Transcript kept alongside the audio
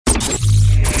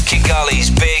Kigali's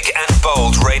big and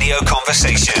bold radio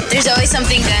conversation. There's always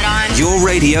something good on. Your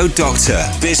radio doctor,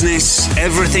 business,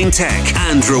 everything tech,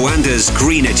 and Rwanda's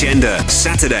green agenda.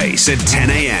 Saturdays at 10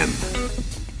 a.m.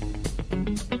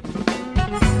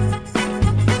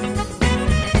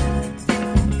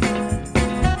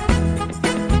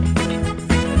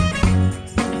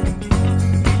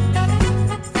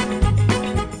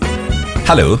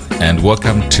 Hello and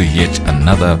welcome to yet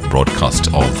another broadcast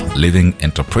of Living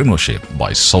Entrepreneurship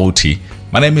by Salty.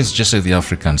 My name is Jesse the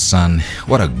African Son.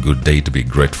 What a good day to be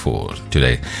grateful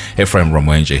today. Ephraim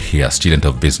Ramwenje here, student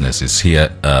of business, is here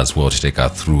as well to take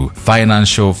us through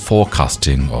financial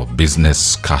forecasting of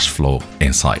business cash flow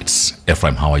insights.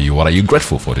 Ephraim, how are you? What are you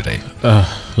grateful for today?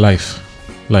 Life.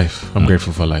 I'm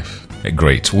grateful for life.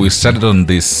 Great. We started on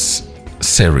this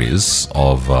series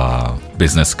of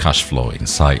business cash flow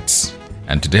insights.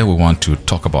 And today we want to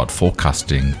talk about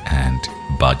forecasting and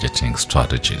budgeting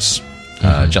strategies.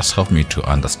 Just help me to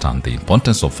understand the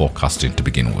importance of forecasting to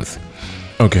begin with.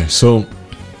 Okay, so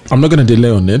I'm not going to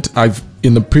delay on it.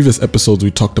 In the previous episodes we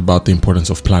talked about the importance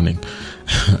of planning,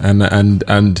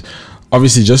 and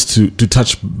obviously just to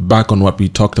touch back on what we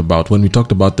talked about when we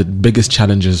talked about the biggest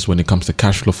challenges when it comes to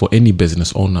cash flow for any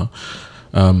business owner,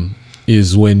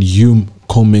 is when you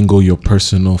commingle your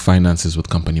personal finances with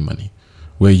company money,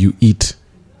 where you eat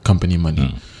company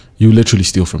money. You literally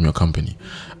steal from your company.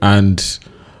 And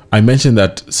I mentioned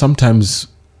that sometimes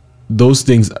those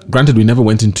things, granted we never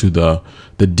went into the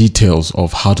details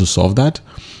of how to solve that,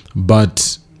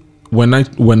 but when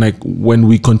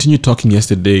we continued talking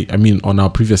yesterday, on our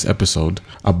previous episode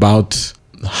about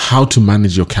how to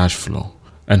manage your cash flow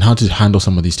and how to handle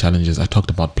some of these challenges, I talked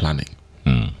about planning.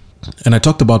 And I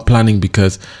talked about planning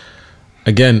because,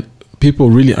 again,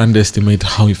 people really underestimate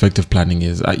how effective planning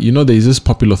is. There's this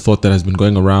popular thought that has been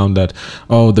going around that,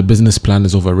 the business plan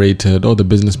is overrated.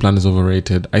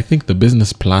 I think the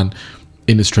business plan,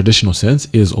 in its traditional sense,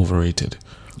 is overrated.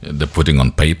 The putting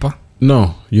on paper?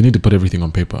 No, you need to put everything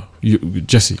on paper.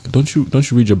 Jesse, don't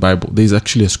you read your Bible? There's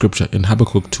actually a scripture in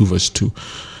Habakkuk 2 verse 2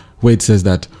 where it says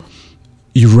that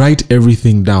you write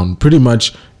everything down. Pretty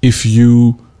much, if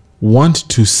you want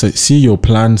to see your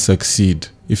plan succeed,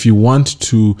 if you want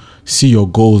to see your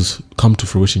goals come to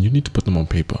fruition, you need to put them on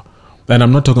paper. And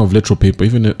I'm not talking of literal paper,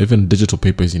 even digital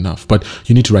paper is enough, but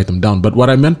you need to write them down. But what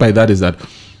I meant by that is that,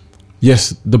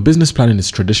 yes, the business plan in its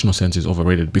traditional sense is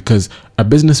overrated, because a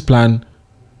business plan,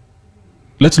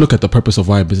 let's look at the purpose of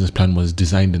why a business plan was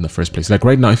designed in the first place. Like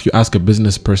right now, if you ask a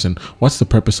business person, what's the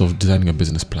purpose of designing a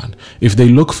business plan? If they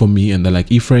look for me and they're like,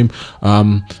 Ephraim,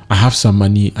 I have some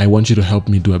money, I want you to help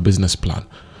me do a business plan.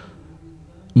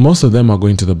 Most of them are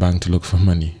going to the bank to look for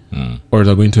money, or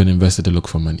they're going to an investor to look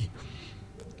for money.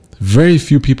 Very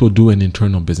few people do an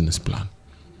internal business plan.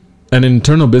 An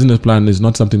internal business plan is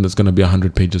not something that's going to be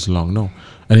 100 pages long. No,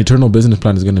 an internal business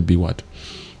plan is going to be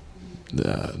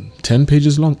 10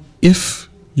 pages long, if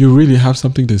you really have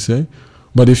something to say.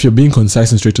 But if you're being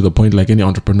concise and straight to the point, like any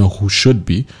entrepreneur who should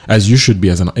be, as you should be,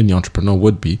 as any entrepreneur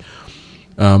would be,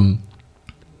 5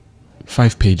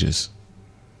 pages.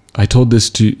 I told this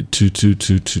to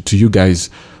you guys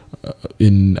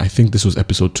in, I think this was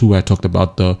episode 2, where I talked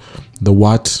about the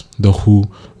what, the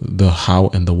who, the how,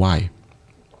 and the why.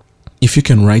 If you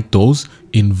can write those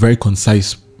in very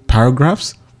concise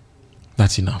paragraphs,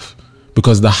 that's enough.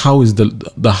 Because the how is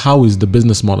the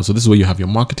business model. So this is where you have your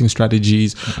marketing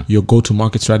strategies, your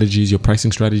go-to-market strategies, your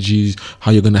pricing strategies,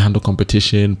 how you're going to handle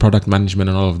competition, product management,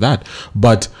 and all of that.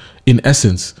 But in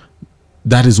essence,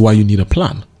 that is why you need a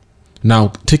plan. Now,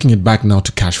 taking it back now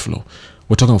to cash flow,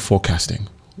 we're talking about forecasting.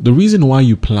 The reason why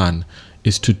you plan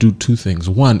is to do 2 things.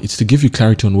 One, it's to give you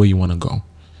clarity on where you want to go.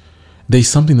 There's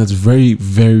something that's very,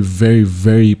 very, very,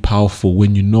 very powerful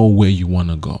when you know where you want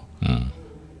to go.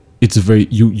 It's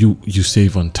you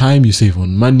save on time, you save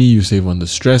on money, you save on the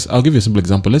stress. I'll give you a simple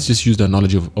example. Let's just use the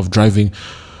analogy of driving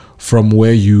from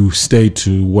where you stay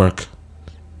to work.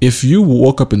 If you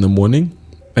woke up in the morning,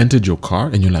 entered your car,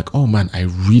 and you're like, oh man, I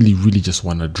really, really just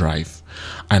want to drive,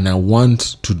 and I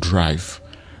want to drive,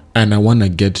 and I want to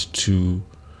get to,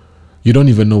 you don't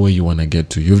even know where you want to get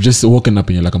to. You've just woken up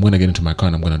and you're like, I'm going to get into my car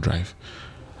and I'm going to drive.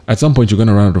 At some point, you're going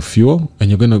to run out of fuel, and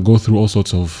you're going to go through all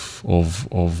sorts of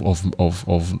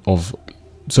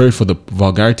sorry for the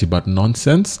vulgarity, but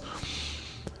nonsense,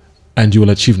 and you will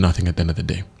achieve nothing at the end of the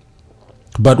day.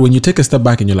 But when you take a step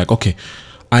back and you're like, okay,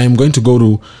 I am going to go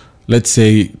to, let's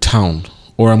say, town,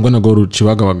 or I'm going to go to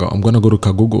Chiwagawaga, I'm going to go to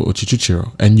Kagugu or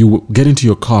Chichuchiro, and you get into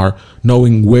your car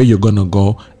knowing where you're going to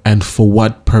go and for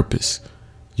what purpose.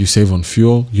 You save on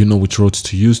fuel, you know which roads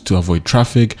to use to avoid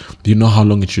traffic, you know how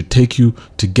long it should take you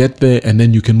to get there, and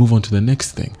then you can move on to the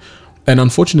next thing. And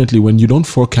unfortunately, when you don't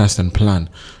forecast and plan,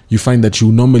 you find that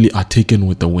you normally are taken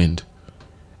with the wind.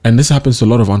 And this happens to a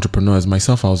lot of entrepreneurs.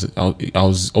 Myself, I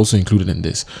was also included in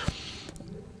this,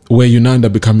 where you now end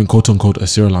up becoming quote unquote a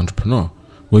serial entrepreneur,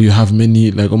 where you have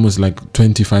many, like almost like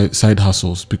 25 side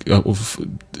hustles.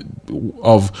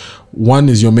 Of one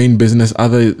is your main business,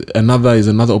 another is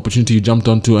another opportunity you jumped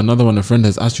onto, another one a friend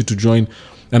has asked you to join.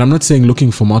 And I'm not saying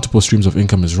looking for multiple streams of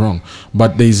income is wrong,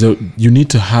 but you need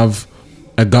to have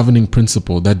a governing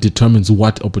principle that determines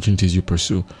what opportunities you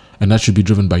pursue, and that should be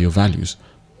driven by your values,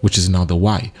 which is now the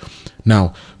why.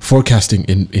 Now, forecasting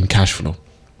in cash flow.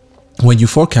 When you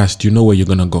forecast, you know where you're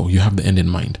going to go. You have the end in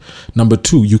mind. Number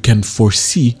two, you can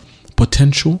foresee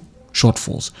potential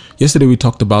shortfalls. Yesterday, we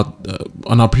talked about,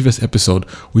 on our previous episode,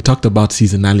 we talked about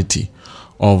seasonality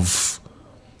of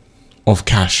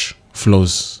cash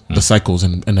flows, the cycles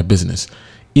in a business.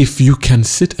 If you can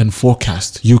sit and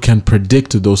forecast, you can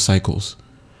predict those cycles.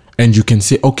 And you can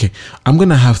say, okay, I'm going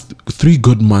to have 3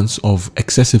 good months of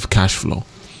excessive cash flow.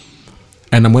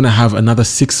 And I'm going to have another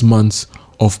 6 months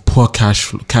of poor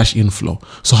cash inflow.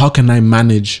 So how can I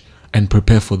manage and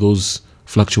prepare for those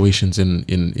fluctuations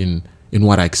in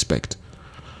what I expect?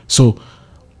 So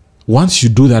once you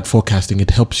do that forecasting, it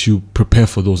helps you prepare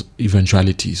for those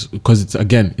eventualities, because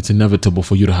it's inevitable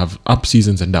for you to have up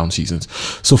seasons and down seasons.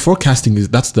 So forecasting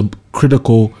that's the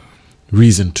critical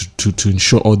reason to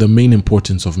ensure, or the main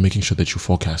importance of making sure that you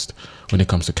forecast when it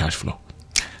comes to cash flow.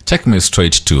 Take me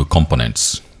straight to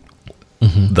components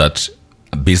that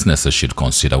businesses should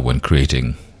consider when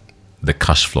creating the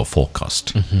cash flow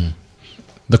forecast.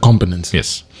 The components.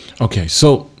 Yes. Okay,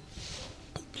 so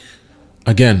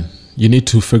again, you need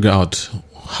to figure out,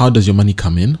 how does your money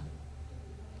come in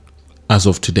as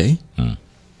of today,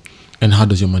 and how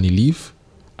does your money leave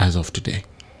as of today?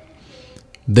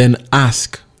 Then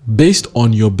ask, based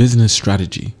on your business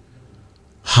strategy,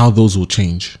 how those will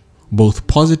change, both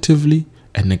positively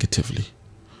and negatively.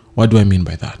 What do I mean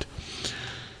by that?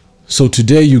 So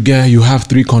today you have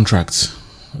 3 contracts,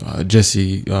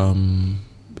 Jesse,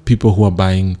 people who are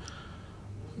buying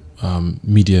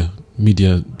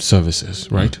media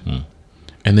services, right?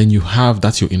 And then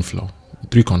that's your inflow,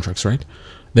 3 contracts, right?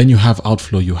 Then you have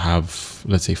outflow. You have,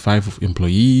 let's say, 5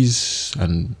 employees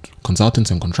and consultants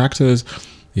and contractors.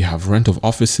 You have rent of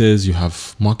offices. You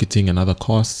have marketing and other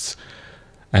costs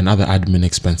and other admin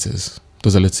expenses.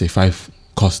 Those are, let's say, 5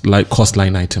 cost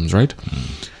line items, right?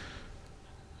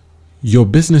 Your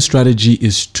business strategy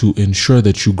is to ensure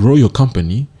that you grow your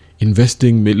company,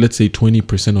 investing, let's say,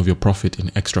 20% of your profit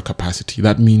in extra capacity.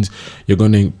 That means you're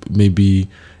going to maybe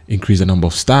increase the number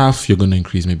of staff. You're going to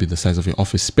increase maybe the size of your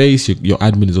office space. Your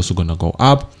admin is also going to go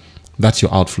up. That's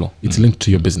your outflow. It's linked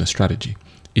to your business strategy.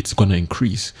 It's going to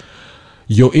increase.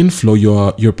 Your inflow,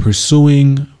 you're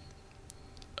pursuing,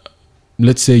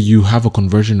 let's say you have a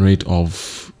conversion rate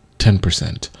of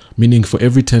 10%, meaning for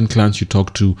every 10 clients you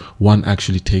talk to, 1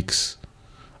 actually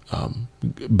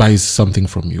buys something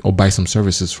from you or buys some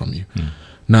services from you.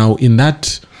 Now,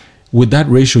 with that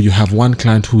ratio, you have 1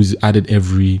 client who is added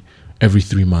every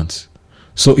 3 months.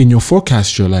 So in your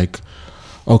forecast, you're like,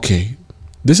 okay,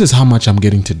 this is how much I'm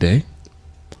getting today,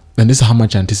 and this is how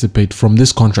much I anticipate from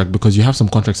this contract, because you have some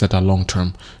contracts that are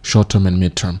long-term, short-term, and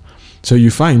mid-term. So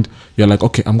you find you're like,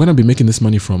 okay, I'm going to be making this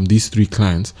money from these 3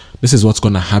 clients. This is what's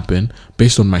going to happen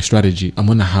based on my strategy. I'm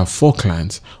going to have 4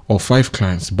 clients or 5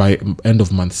 clients by end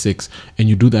of month 6. And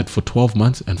you do that for 12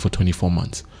 months and for 24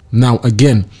 months. Now,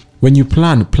 again, when you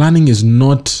planning is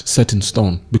not set in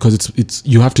stone, because it's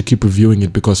you have to keep reviewing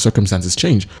it because circumstances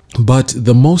change. But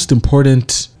the most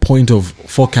important point of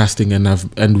forecasting, and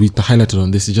we highlighted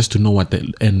on this, is just to know what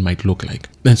the end might look like.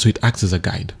 And so it acts as a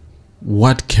guide.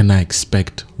 What can I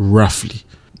expect roughly?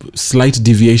 Slight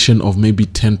deviation of maybe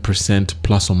 10%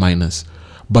 plus or minus,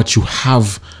 but you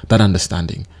have that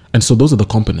understanding. And so those are the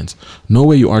components. Know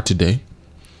where you are today.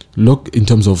 Look in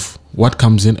terms of what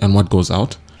comes in and what goes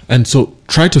out. And so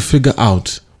try to figure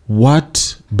out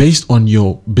what, based on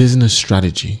your business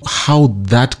strategy, how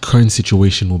that current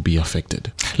situation will be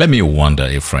affected. Let me wonder,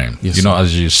 Ephraim, Yes,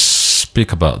 as you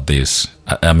speak about this,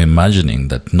 I'm imagining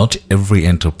that not every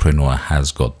entrepreneur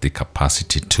has got the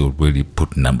capacity to really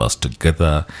put numbers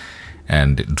together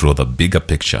and draw the bigger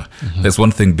picture. There's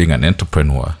one thing being an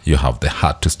entrepreneur, you have the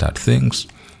heart to start things,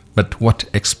 but what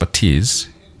expertise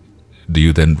do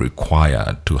you then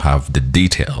require to have the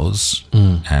details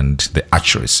and the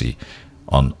accuracy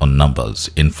on numbers,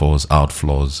 inflows,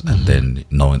 outflows, and then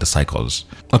knowing the cycles?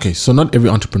 Okay, so not every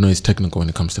entrepreneur is technical when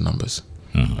it comes to numbers.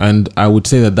 And I would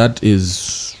say that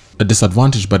is a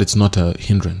disadvantage, but it's not a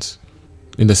hindrance.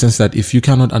 in the sense that if you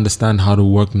cannot understand how to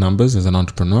work numbers as an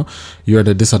entrepreneur, you're at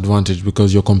a disadvantage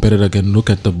because your competitor can look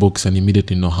at the books and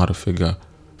immediately know how to figure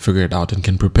it out and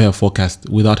can prepare a forecast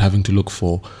without having to look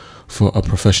for a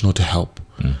professional to help.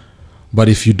 But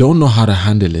if you don't know how to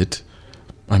handle it,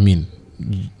 I mean,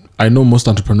 I know most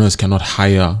entrepreneurs cannot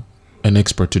hire an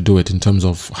expert to do it in terms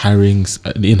of hiring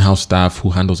an in-house staff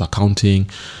who handles accounting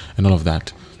and all of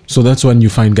that. So that's when you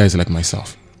find guys like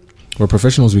myself. We're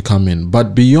professionals, we come in.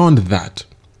 But beyond that,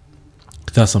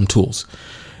 there are some tools.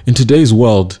 In today's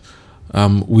world,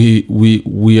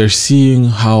 we are seeing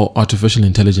how artificial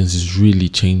intelligence is really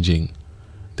changing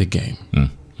the game.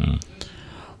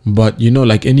 But,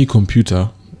 like any computer,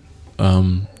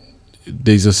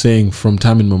 there's a saying from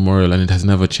time immemorial, and it has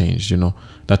never changed,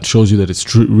 that shows you that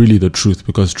it's really the truth,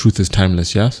 because truth is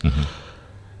timeless, yes?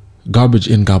 Garbage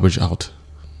in, garbage out.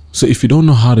 So if you don't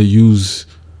know how to use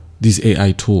these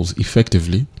AI tools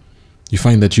effectively, you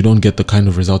find that you don't get the kind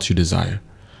of results you desire.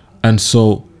 And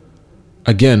so,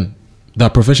 again, there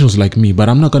are professionals like me, but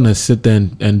I'm not going to sit there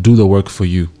and do the work for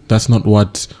you. That's not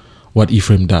what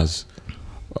Ephraim does.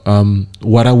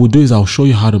 What I would do is I'll show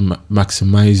you how to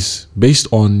maximize, based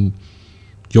on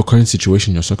your current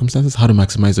situation, your circumstances, how to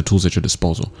maximize the tools at your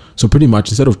disposal. So pretty much,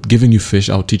 instead of giving you fish,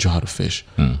 I'll teach you how to fish.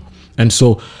 And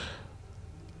so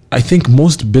I think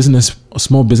most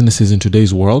small businesses in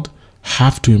today's world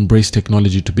have to embrace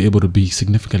technology to be able to be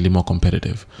significantly more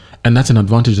competitive. And that's an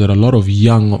advantage that a lot of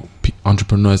young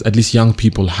entrepreneurs, at least young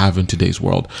people, have in today's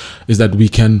world, is that we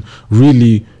can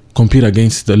really compete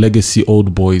against the legacy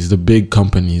old boys, the big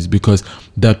companies, because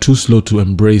they're too slow to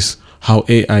embrace how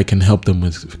AI can help them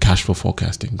with cash flow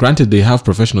forecasting. Granted, they have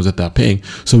professionals that they're paying,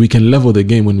 so we can level the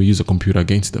game when we use a computer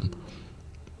against them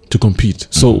to compete.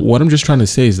 So what I'm just trying to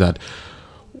say is that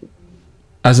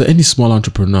as any small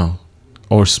entrepreneur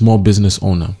or small business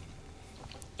owner,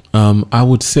 I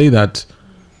would say that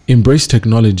embrace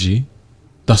technology.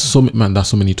 There's so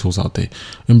many tools out there.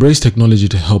 Embrace technology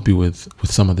to help you with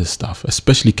some of this stuff,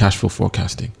 especially cash flow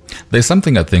forecasting. There's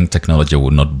something I think technology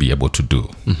will not be able to do,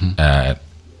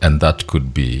 and that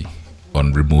could be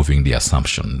on removing the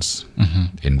assumptions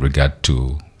in regard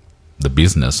to the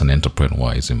business an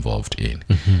entrepreneur is involved in.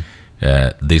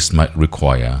 This might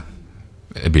require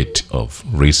a bit of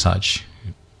research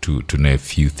to know a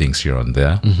few things here and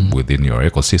there within your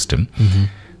ecosystem.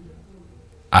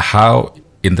 How,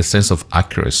 in the sense of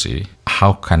accuracy,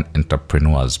 how can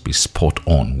entrepreneurs be spot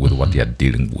on with what they are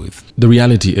dealing with? The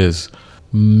reality is,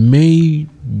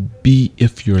 maybe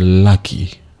if you're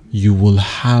lucky, you will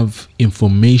have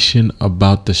information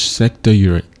about the sector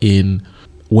you're in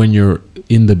when you're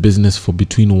in the business for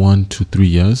between 1 to 3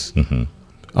 years,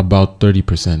 about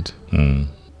 30%.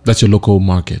 That's your local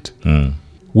market.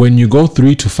 When you go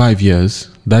 3 to 5 years,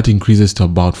 that increases to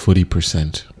about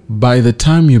 40%. By the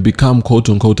time you become, quote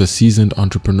unquote, a seasoned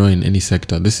entrepreneur in any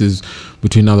sector, this is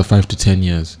between another 5 to 10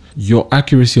 years, your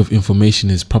accuracy of information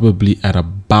is probably at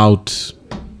about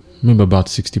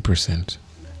 60%.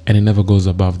 And it never goes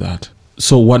above that.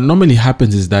 So what normally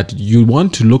happens is that you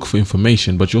want to look for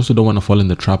information, but you also don't want to fall in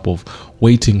the trap of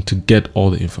waiting to get all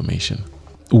the information.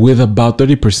 With about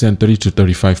 30% to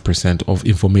 35% of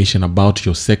information about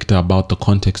your sector, about the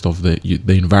context of the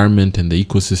environment and the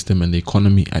ecosystem and the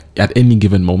economy at any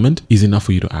given moment is enough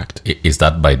for you to act. Is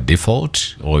that by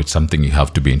default, or it's something you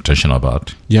have to be intentional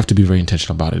about? You have to be very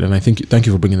intentional about it. And I think, thank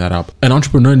you for bringing that up. An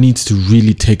entrepreneur needs to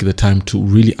really take the time to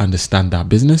really understand their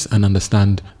business and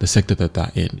understand the sector that they're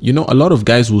in. A lot of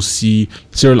guys will see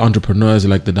serial entrepreneurs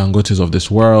like the Dangotes of this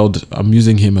world. I'm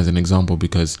using him as an example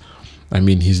because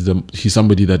he's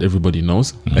somebody that everybody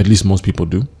knows. At least most people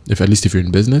do. If you're in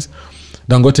business,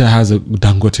 Dangote has a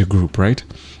Dangote Group, right?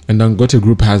 And Dangote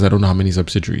Group has I don't know how many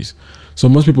subsidiaries. So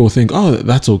most people will think, oh,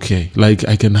 that's okay. Like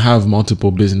I can have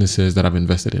multiple businesses that I've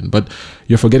invested in. But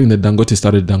you're forgetting that Dangote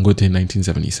started Dangote in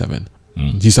 1977.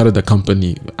 He started the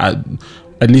company.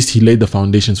 At least he laid the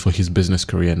foundations for his business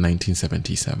career in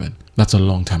 1977. That's a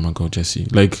long time ago, Jesse.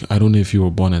 Like, I don't know if you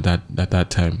were born at that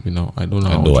time. I don't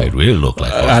know. Do I really look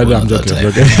like I'm joking.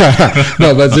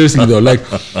 No, but seriously though, like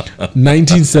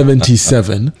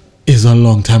 1977 is a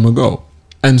long time ago.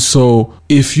 And so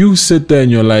if you sit there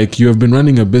and you're like, you have been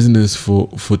running a business for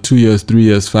 2 years, 3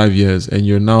 years, 5 years, and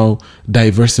you're now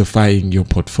diversifying your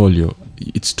portfolio,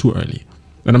 it's too early.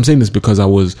 And I'm saying this because I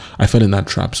fell in that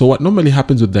trap. So what normally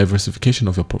happens with diversification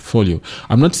of your portfolio,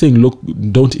 I'm not saying, look,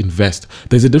 don't invest.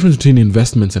 There's a difference between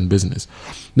investments and business.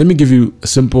 Let me give you a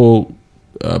simple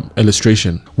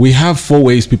illustration. We have 4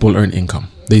 ways people earn income.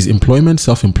 There's employment,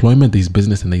 self-employment, there's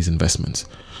business, and there's investments.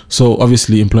 So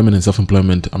obviously employment and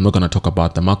self-employment, I'm not going to talk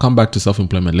about them. I'll come back to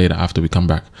self-employment later after we come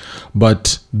back.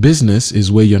 But business is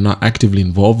where you're not actively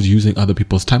involved using other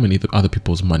people's time and other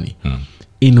people's money.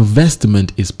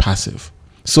 Investment is passive.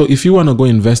 So if you want to go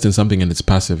invest in something and it's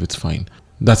passive, it's fine.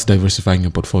 That's diversifying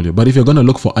your portfolio. But if you're going to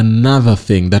look for another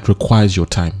thing that requires your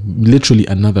time, literally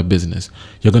another business,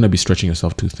 you're going to be stretching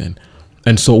yourself too thin.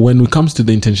 And so when it comes to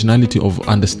the intentionality of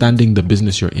understanding the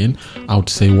business you're in, I would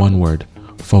say one word: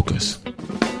 focus.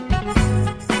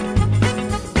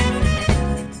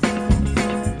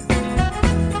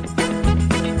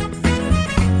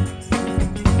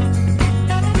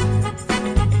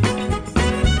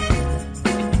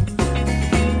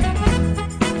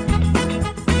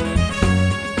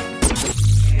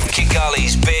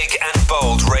 Kigali's big and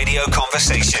bold radio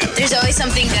conversation. There's always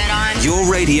something good on.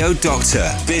 Your radio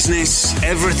doctor, business,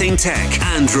 everything tech,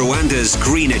 and Rwanda's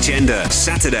green agenda.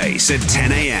 Saturdays at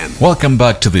 10 a.m. Welcome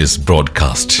back to this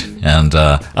broadcast, and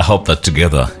I hope that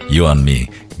together you and me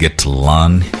get to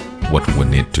learn what we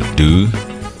need to do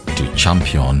to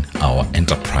champion our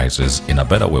enterprises in a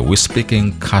better way. We're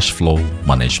speaking cash flow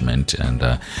management, and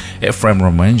Ephraim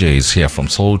Romenje is here from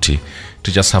Salty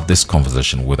to just have this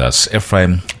conversation with us.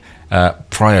 Ephraim,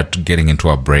 prior to getting into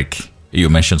our break, you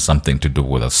mentioned something to do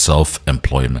with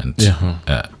self-employment.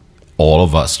 Yeah. All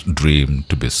of us dream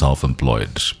to be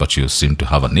self-employed, but you seem to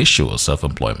have an issue with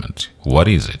self-employment. What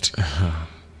is it?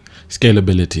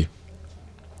 Scalability.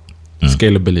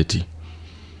 Scalability.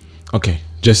 Okay,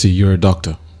 Jesse, you're a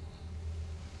doctor.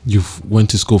 You've went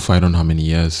to school for I don't know how many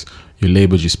years. You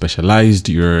labored, you specialized,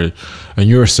 you're a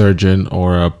neurosurgeon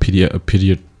or a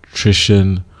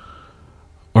pediatrician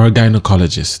or a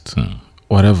gynecologist,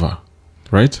 whatever,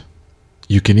 right?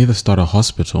 You can either start a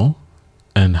hospital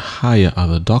and hire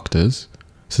other doctors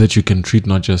so that you can treat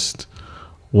not just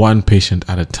one patient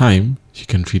at a time, you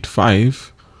can treat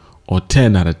 5 or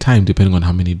 10 at a time, depending on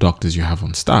how many doctors you have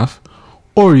on staff.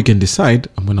 Or you can decide,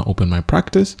 I'm going to open my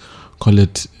practice, call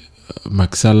it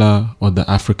Maxella or the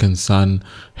African Sun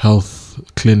Health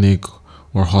Clinic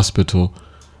or Hospital.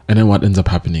 And then what ends up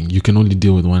happening? You can only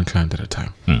deal with one client at a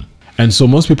time. And so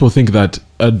most people think that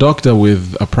a doctor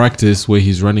with a practice where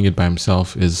he's running it by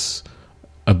himself is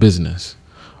a business.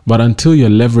 But until you're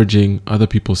leveraging other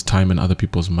people's time and other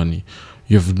people's money,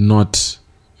 you've not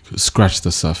scratched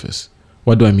the surface.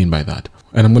 What do I mean by that?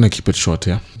 And I'm going to keep it short,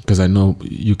 yeah? Because I know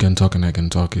you can talk and I can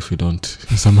talk if we don't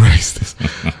summarize this.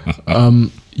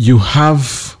 You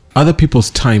have other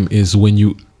people's time is when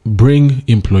you bring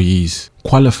employees,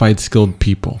 qualified, skilled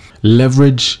people,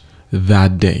 leverage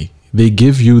that day. They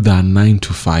give you that 9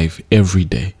 to 5 every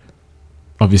day,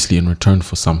 obviously in return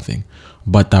for something,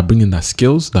 but they're bringing their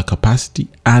skills, their capacity,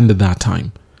 and their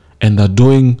time, and they're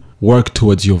doing work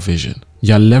towards your vision.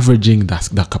 You're leveraging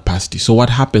that capacity. So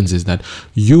what happens is that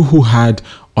you who had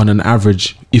on an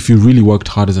average, if you really worked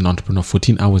hard as an entrepreneur,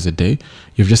 14 hours a day,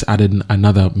 you've just added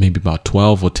another maybe about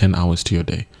 12 or 10 hours to your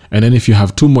day. And then if you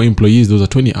have 2 more employees, those are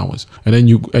 20 hours. And then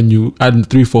you add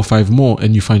 3, 4, 5 more,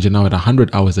 and you find you're now at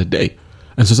 100 hours a day.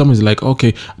 And so someone's like,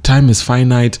 okay, time is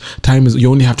finite. You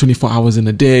only have 24 hours in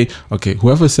a day. Okay,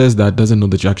 whoever says that doesn't know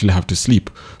that you actually have to sleep.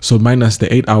 So minus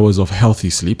the 8 hours of healthy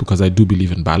sleep, because I do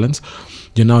believe in balance,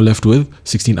 you're now left with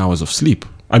 16 hours of sleep.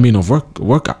 I mean, of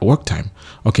work time.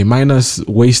 Okay, minus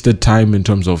wasted time in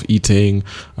terms of eating,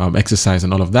 exercise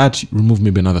and all of that, remove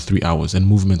maybe another 3 hours, and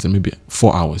movements and maybe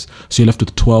 4 hours. So you're left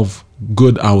with 12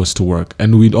 good hours to work.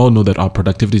 And we all know that our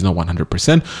productivity is not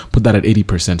 100%. Put that at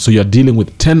 80%. So you're dealing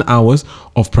with 10 hours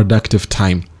of productive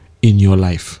time in your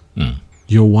life.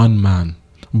 You're one man.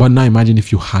 But now imagine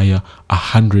if you hire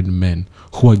 100 men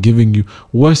who are giving you,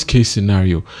 worst case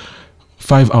scenario,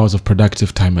 5 hours of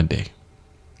productive time a day.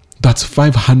 That's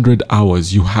 500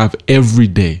 hours you have every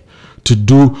day to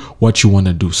do what you want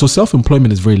to do. So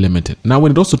self-employment is very limited. Now,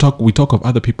 when we talk of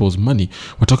other people's money,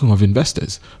 we're talking of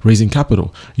investors, raising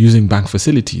capital, using bank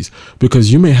facilities,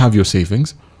 because you may have your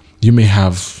savings, you may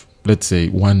have, let's say,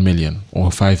 1 million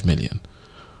or 5 million.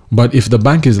 But if the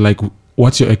bank is like,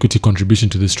 what's your equity contribution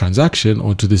to this transaction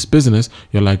or to this business?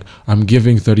 You're like, I'm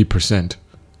giving 30%.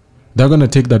 They're going to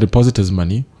take that depositor's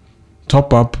money,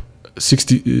 top up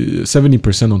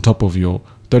 70% on top of your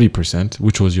 30%,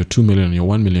 which was your 2 million, your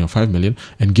 1 million, or 5 million,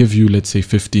 and give you, let's say,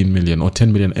 15 million or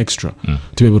 10 million extra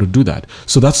to be able to do that.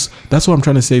 So that's what I'm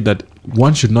trying to say, that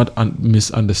one should not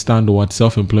misunderstand what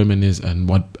self-employment is and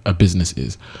what a business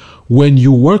is. When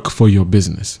you work for your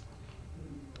business,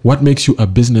 what makes you a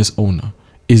business owner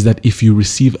is that if you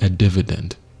receive a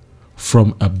dividend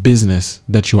from a business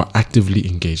that you are actively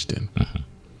engaged in.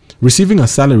 Receiving a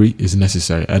salary is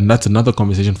necessary, and that's another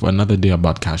conversation for another day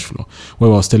about cash flow, where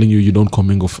I was telling you don't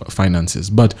commingle finances.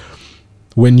 But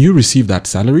When you receive that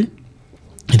salary,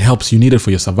 it helps. You need it for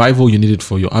your survival. You need it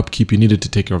for your upkeep. You need it to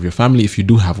take care of your family if you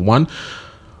do have one.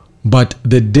 But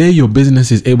the day your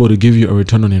business is able to give you a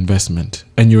return on investment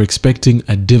and you're expecting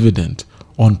a dividend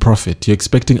on profit, you're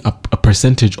expecting a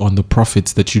percentage on the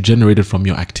profits that you generated from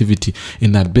your activity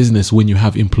in that business. When you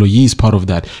have employees part of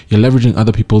that, you're leveraging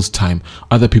other people's time,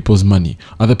 other people's money,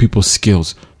 other people's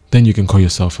skills, then you can call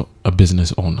yourself a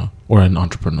business owner or an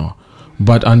entrepreneur.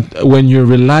 But when you're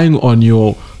relying on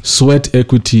your sweat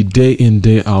equity day in,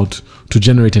 day out to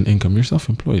generate an income, you're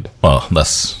self-employed. Well,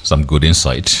 that's some good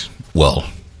insight. Well,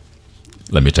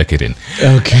 let me take it in.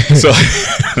 Okay. So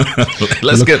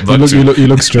let's get back to... You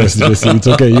look stressed, Jesse. It's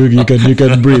okay. You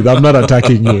can breathe. I'm not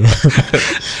attacking you.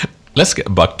 Let's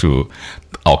get back to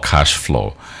our cash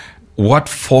flow. What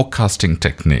forecasting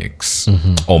techniques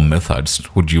or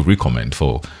methods would you recommend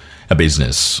for a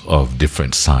business of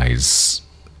different size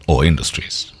or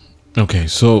industries? Okay,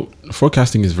 so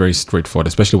forecasting is very straightforward,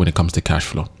 especially when it comes to cash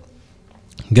flow.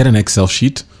 Get an Excel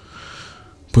sheet,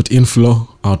 put inflow,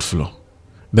 outflow.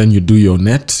 Then you do your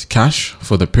net cash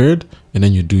for the period, and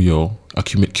then you do your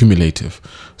cumulative.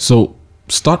 So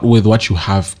start with what you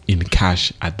have in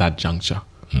cash at that juncture.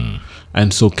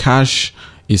 And so cash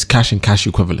is cash and cash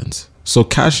equivalents. So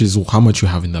cash is how much you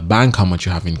have in the bank, how much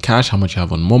you have in cash, how much you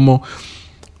have on Momo.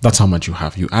 That's how much you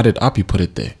have. You add it up, you put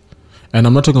it there. And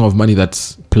I'm not talking of money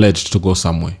that's pledged to go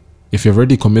somewhere. If you've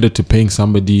already committed to paying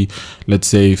somebody, let's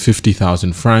say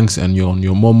 50,000 francs, and you're on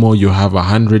your Momo, you have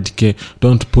 100K,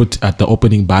 don't put at the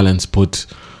opening balance, put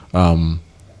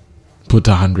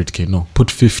 100K. No, put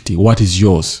 50. What is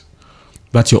yours?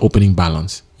 That's your opening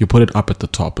balance. You put it up at the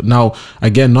top. Now,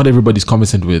 again, not everybody's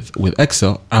conversant with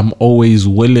Excel. I'm always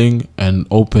willing and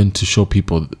open to show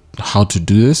people how to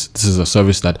do this. This is a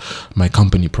service that my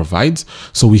company provides.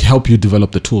 So we help you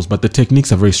develop the tools, but the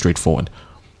techniques are very straightforward.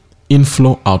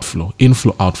 Inflow, outflow,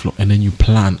 and then you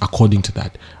plan according to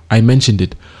that. I mentioned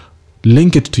it.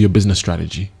 Link it to your business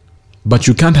strategy. But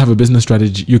you can't have a business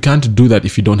strategy. You can't do that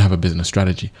if you don't have a business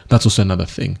strategy. That's also another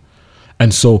thing.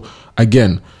 And so,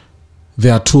 again,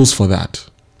 there are tools for that.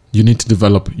 You need to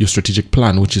develop your strategic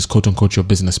plan, which is quote unquote your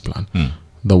business plan.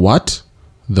 The what,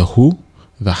 the who,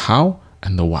 the how,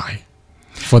 and the why.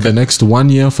 For the next 1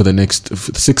 year, for the next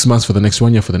 6 months, for the next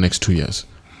 1 year, for the next 2 years.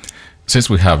 Since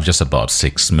we have just about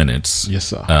 6 minutes, yes,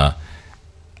 sir.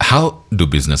 How do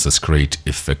businesses create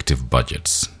effective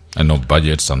budgets? I know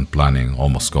budgets and planning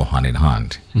almost go hand in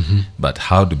hand, but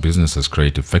how do businesses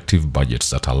create effective budgets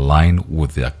that align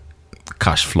with their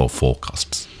cash flow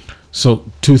forecasts? So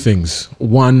 2 things.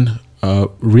 1,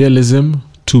 realism.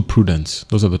 2, prudence.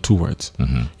 Those are the 2 words.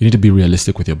 You need to be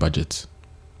realistic with your budgets.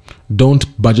 Don't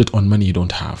budget on money you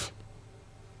don't have.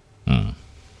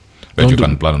 But you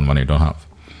can plan on money you don't have.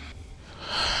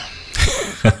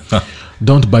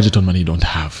 Don't budget on money you don't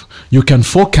have. You can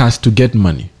forecast to get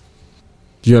money.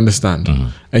 Do you understand?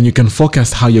 And you can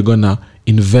forecast how you're gonna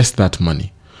invest that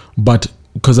money. But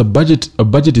because a budget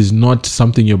is not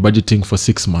something you're budgeting for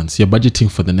 6 months. You're budgeting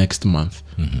for the next month.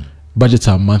 Budgets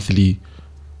are monthly.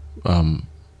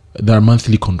 They're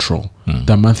monthly control.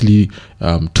 They're monthly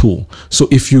tool. So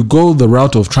if you go the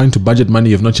route of trying to budget money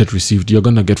you've not yet received, you're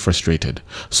going to get frustrated.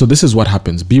 So this is what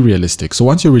happens. Be realistic. So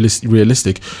once you're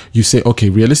realistic, you say, okay,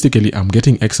 realistically, I'm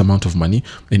getting X amount of money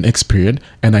in X period,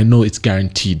 and I know it's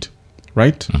guaranteed.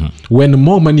 Right? When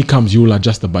more money comes, you will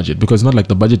adjust the budget, because it's not like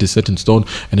the budget is set in stone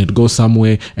and it goes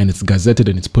somewhere and it's gazetted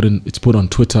and it's put on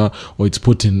Twitter or it's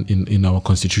put in our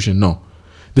constitution. No.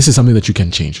 This is something that you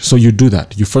can change. So you do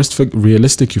that. You first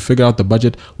realistic, you figure out the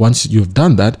budget. Once you've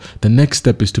done that, the next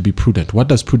step is to be prudent. What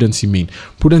does prudency mean?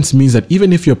 Prudence means that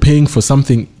even if you're paying for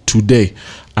something today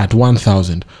at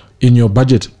 1,000, in your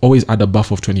budget, always add a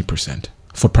buffer of 20%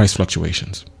 for price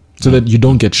fluctuations, so that you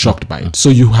don't get shocked by it. So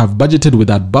you have budgeted with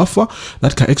that buffer,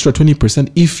 that extra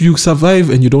 20%. If you survive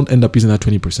and you don't end up using that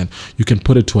 20%, you can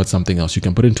put it towards something else. You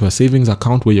can put it into a savings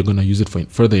account where you're going to use it for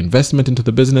further investment into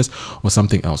the business or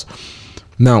something else.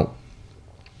 Now,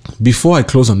 before I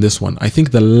close on this one, I think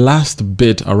the last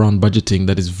bit around budgeting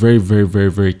that is very, very,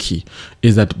 very, very key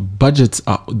is that budgets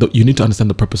are, you need to understand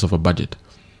the purpose of a budget.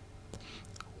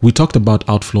 We talked about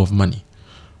outflow of money.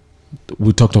 When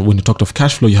you talked of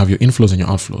cash flow, you have your inflows and your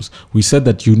outflows. We said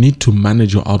that you need to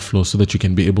manage your outflows so that you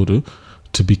can be able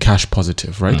to be cash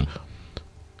positive, right?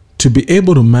 To be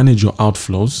able to manage your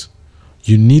outflows,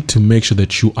 you need to make sure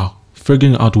that you are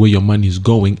figuring out where your money is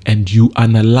going, and you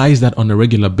analyze that on a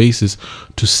regular basis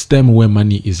to stem where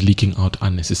money is leaking out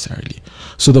unnecessarily.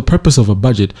 So the purpose of a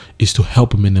budget is to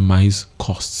help minimize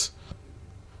costs.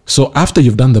 So after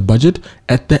you've done the budget,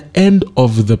 at the end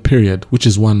of the period, which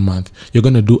is 1 month, you're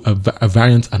going to do a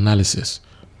variance analysis.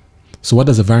 So what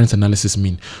does a variance analysis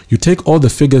mean? You take all the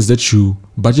figures that you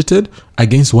budgeted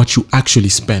against what you actually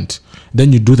spent.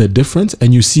 Then you do the difference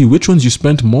and you see which ones you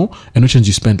spent more and which ones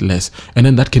you spent less. And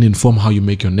then that can inform how you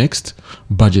make your next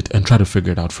budget and try to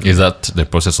figure it out from Is that the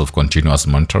process of continuous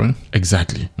monitoring?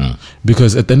 Exactly.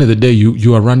 Because at the end of the day,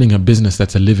 you are running a business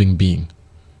that's a living being.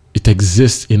 It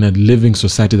exists in a living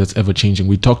society that's ever changing.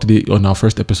 We talked on our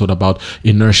first episode about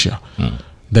inertia,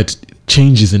 that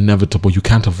change is inevitable. You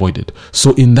can't avoid it.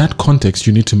 So in that context,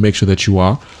 you need to make sure that you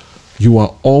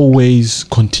are always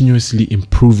continuously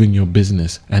improving your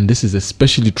business. And this is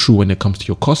especially true when it comes to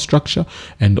your cost structure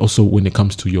and also when it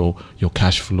comes to your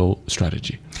cash flow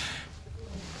strategy.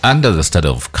 Under the study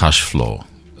of cash flow,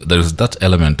 there is that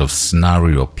element of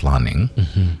scenario planning.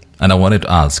 And I wanted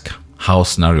to ask how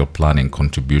scenario planning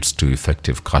contributes to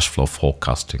effective cash flow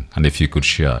forecasting. And if you could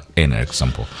share any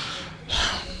example.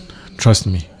 Trust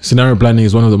me, scenario planning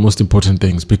is one of the most important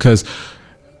things because,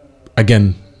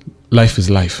 again, life is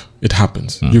life. It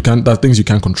happens. There are things you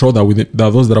can't control. There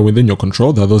are those that are within your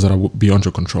control. There are those that are beyond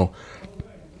your control.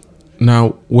 Now,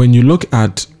 when you look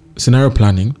at scenario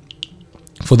planning,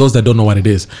 for those that don't know what it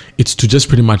is, it's to just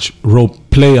pretty much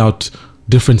play out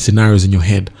different scenarios in your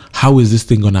head. How is this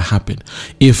thing going to happen?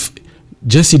 If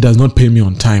Jesse does not pay me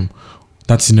on time,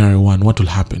 that's scenario one. What will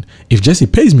happen? If Jesse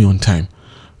pays me on time,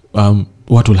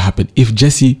 what will happen? If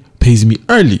Jesse pays me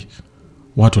early,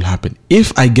 what will happen?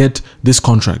 If I get this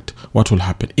contract, what will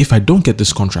happen? If I don't get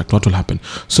this contract, what will happen?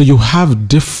 So you have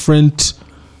different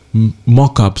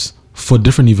mock-ups for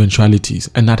different eventualities,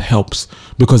 and that helps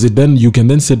because you can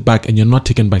then sit back and you're not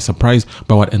taken by surprise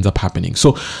by what ends up happening.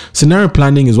 So scenario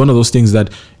planning is one of those things that,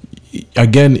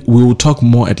 again, we will talk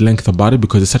more at length about it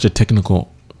because it's such a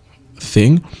technical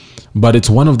thing, but it's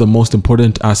one of the most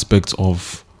important aspects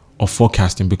of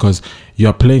forecasting because you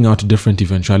are playing out different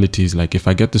eventualities. Like if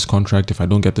I get this contract, if I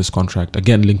don't get this contract,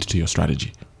 again, linked to your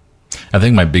strategy. I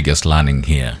think my biggest learning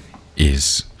here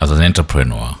is, as an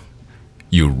entrepreneur,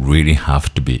 you really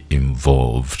have to be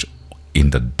involved in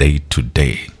the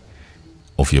day-to-day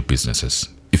of your businesses.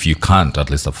 If you can't at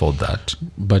least afford that,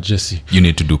 but Jesse, you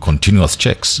need to do continuous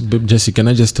checks. But Jesse, can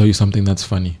I just tell you something that's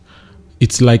funny?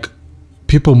 It's like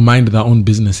people mind their own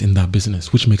business in their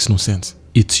business, which makes no sense.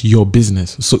 It's your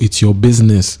business. So it's your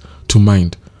business to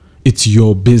mind. It's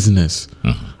your business.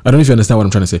 I don't know if you understand what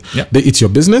I'm trying to say. Yeah. It's your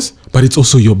business, but it's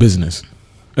also your business.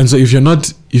 And so if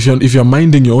you're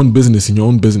minding your own business in your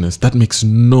own business, that makes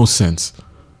no sense.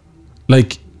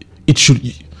 Like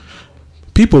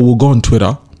people will go on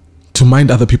Twitter to mind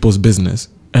other people's business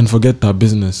and forget their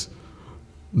business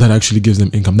that actually gives them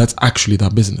income. That's actually their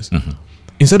business.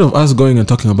 Instead of us going and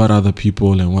talking about other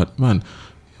people and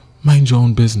mind your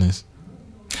own business.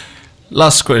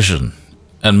 Last question,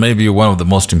 and maybe one of the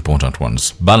most important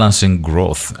ones, balancing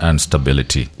growth and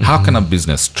stability. How can a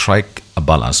business strike a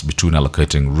balance between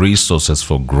allocating resources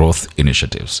for growth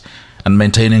initiatives and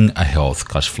maintaining a healthy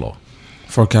cash flow?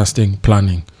 Forecasting,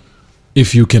 planning.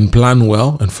 If you can plan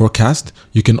well and forecast,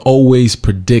 you can always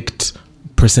predict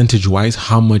percentage-wise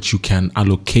how much you can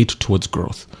allocate towards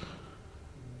growth.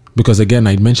 Because again,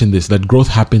 I mentioned this, that growth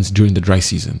happens during the dry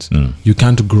seasons. You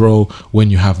can't grow when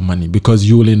you have money because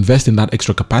you will invest in that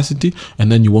extra capacity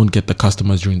and then you won't get the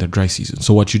customers during the dry season.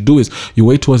 So what you do is you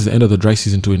wait towards the end of the dry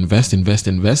season to invest in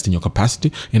your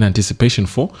capacity in anticipation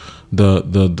for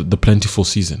the plentiful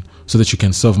season so that you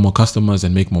can serve more customers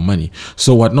and make more money.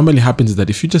 So what normally happens is that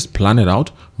if you just plan it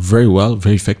out very well,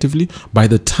 very effectively, by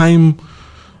the time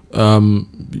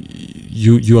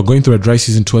you are going through a dry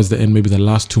season towards the end, maybe the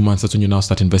last 2 months, that's when you now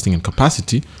start investing in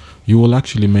capacity, you will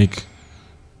actually make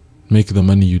the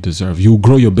money you deserve. You will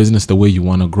grow your business the way you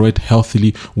want to grow it,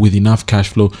 healthily, with enough cash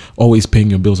flow, always paying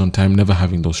your bills on time, never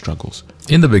having those struggles.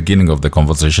 In the beginning of the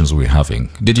conversations we're having,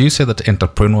 did you say that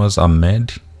entrepreneurs are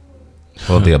made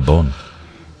or they are born?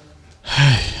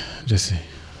 Jesse,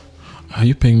 are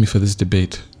you paying me for this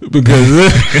debate?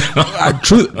 Because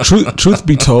truth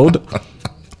be told,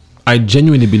 I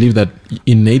genuinely believe that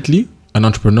innately an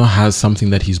entrepreneur has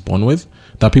something that he's born with.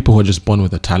 There are people who are just born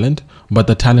with a talent, but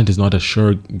the talent is not a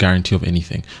sure guarantee of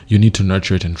anything. You need to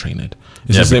nurture it and train it.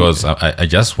 Because I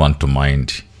just want to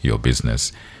mind your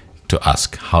business to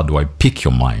ask, how do I pick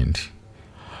your mind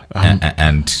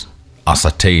and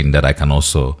ascertain that I can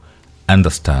also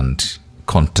understand,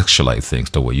 contextualize things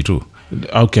the way you do?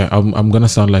 Okay, I'm gonna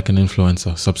sound like an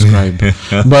influencer. Subscribe,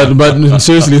 but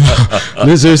seriously,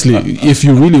 if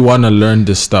you really want to learn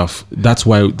this stuff, that's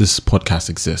why this podcast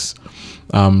exists.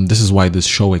 This is why this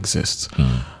show exists.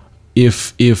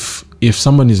 If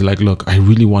someone is like, look, I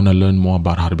really want to learn more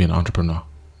about how to be an entrepreneur,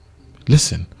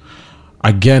 listen.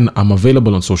 Again, I'm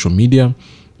available on social media.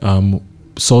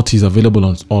 Salty is available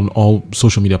on all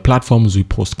social media platforms. We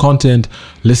post content.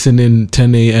 Listen in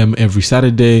 10 a.m. every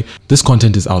Saturday. This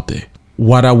content is out there.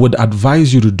 What I would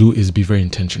advise you to do is be very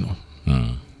intentional.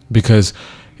 Because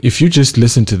if you just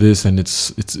listen to this and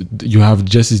it's you have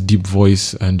Jesse's deep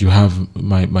voice and you have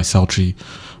my sultry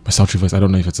voice. I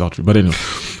don't know if it's sultry, but anyway,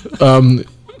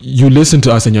 you listen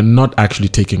to us and you're not actually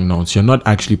taking notes. You're not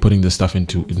actually putting this stuff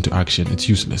into action. It's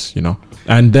useless, you know.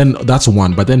 And then that's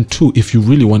one. But then two, if you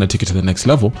really want to take it to the next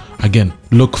level, again,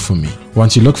 look for me.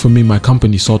 Once you look for me, my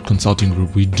company, Salt Consulting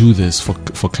Group, we do this for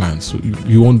clients. So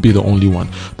you won't be the only one.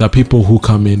 There are people who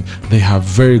come in, they have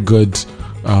very good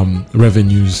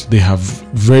revenues, they have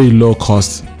very low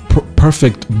costs,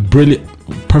 perfect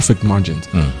margins,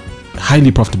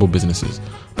 highly profitable businesses,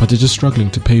 but they're just struggling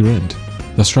to pay rent.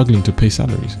 They're struggling to pay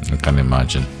salaries. I can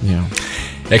imagine. Yeah.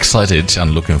 Excited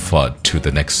and looking forward to the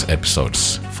next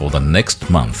episodes for the next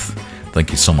month.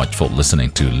 Thank you so much for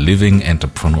listening to Living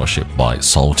Entrepreneurship by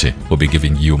Salty. We'll be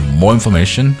giving you more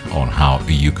information on how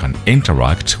you can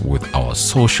interact with our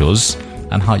socials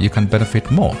and how you can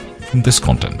benefit more from this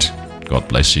content. God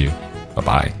bless you.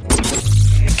 Bye-bye.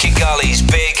 Kigali's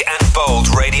big and bold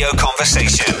radio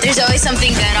conversation. There's always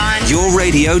something good on. Your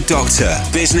radio doctor,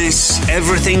 business,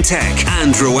 everything tech,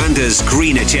 and Rwanda's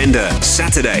green agenda.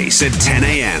 Saturdays at 10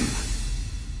 a.m.